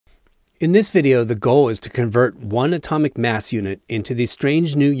In this video, the goal is to convert one atomic mass unit into these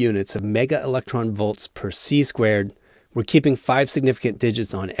strange new units of mega electron volts per c squared. We're keeping 5 significant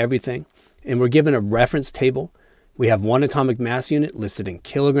digits on everything, and we're given a reference table. We have one atomic mass unit listed in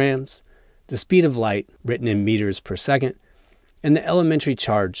kilograms, the speed of light written in meters per second, and the elementary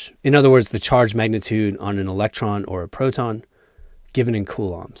charge, in other words, the charge magnitude on an electron or a proton, given in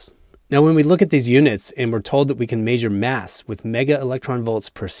coulombs. Now, when we look at these units and we're told that we can measure mass with mega electron volts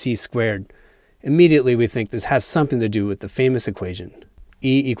per c squared, immediately we think this has something to do with the famous equation,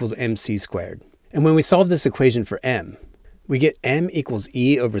 E equals mc squared. And when we solve this equation for m, we get m equals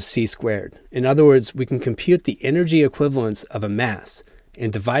E over c squared. In other words, we can compute the energy equivalence of a mass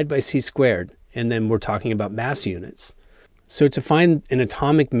and divide by c squared, and then we're talking about mass units. So to find an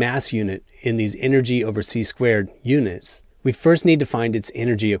atomic mass unit in these energy over c squared units, we first need to find its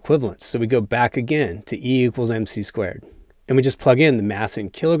energy equivalence. So we go back again to E equals mc squared. And we just plug in the mass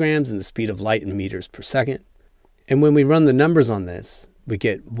in kilograms and the speed of light in meters per second. And when we run the numbers on this, we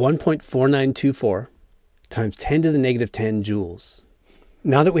get 1.4924 times 10 to the negative 10 joules.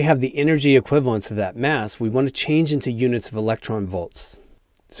 Now that we have the energy equivalence of that mass, we want to change into units of electron volts.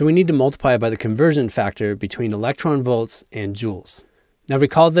 So we need to multiply by the conversion factor between electron volts and joules. Now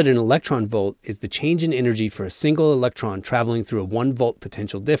recall that an electron volt is the change in energy for a single electron traveling through a 1 volt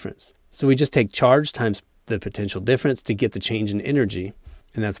potential difference. So we just take charge times the potential difference to get the change in energy,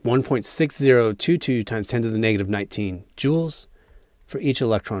 and that's 1.6022 times 10 to the negative 19 joules for each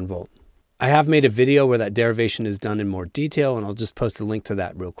electron volt. I have made a video where that derivation is done in more detail, and I'll just post a link to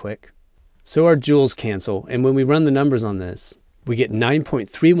that real quick. So our joules cancel, and when we run the numbers on this, we get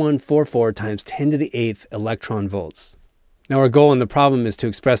 9.3144 times 10 to the 8th electron volts. Now our goal in the problem is to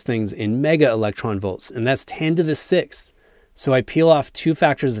express things in mega electron volts, and that's 10 to the 6th. So I peel off 2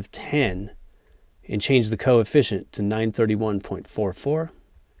 factors of 10 and change the coefficient to 931.44.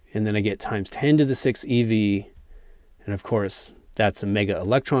 And then I get times 10 to the 6 EV. And of course, that's a mega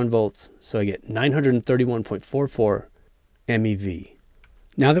electron volts. So I get 931.44 MeV.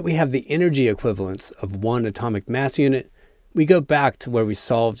 Now that we have the energy equivalence of one atomic mass unit, we go back to where we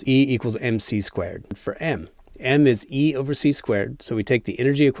solved E equals mc squared for m. M is E over c squared, so we take the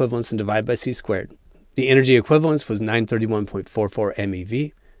energy equivalence and divide by c squared. The energy equivalence was 931.44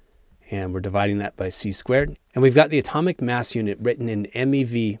 MeV, and we're dividing that by c squared. And we've got the atomic mass unit written in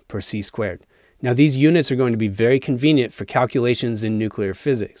MeV per c squared. Now these units are going to be very convenient for calculations in nuclear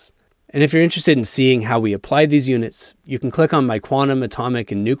physics. And if you're interested in seeing how we apply these units, you can click on my quantum,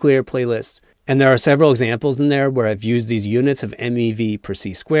 atomic, and nuclear playlist. And there are several examples in there where I've used these units of MeV per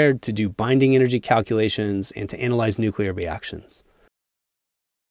c squared to do binding energy calculations and to analyze nuclear reactions.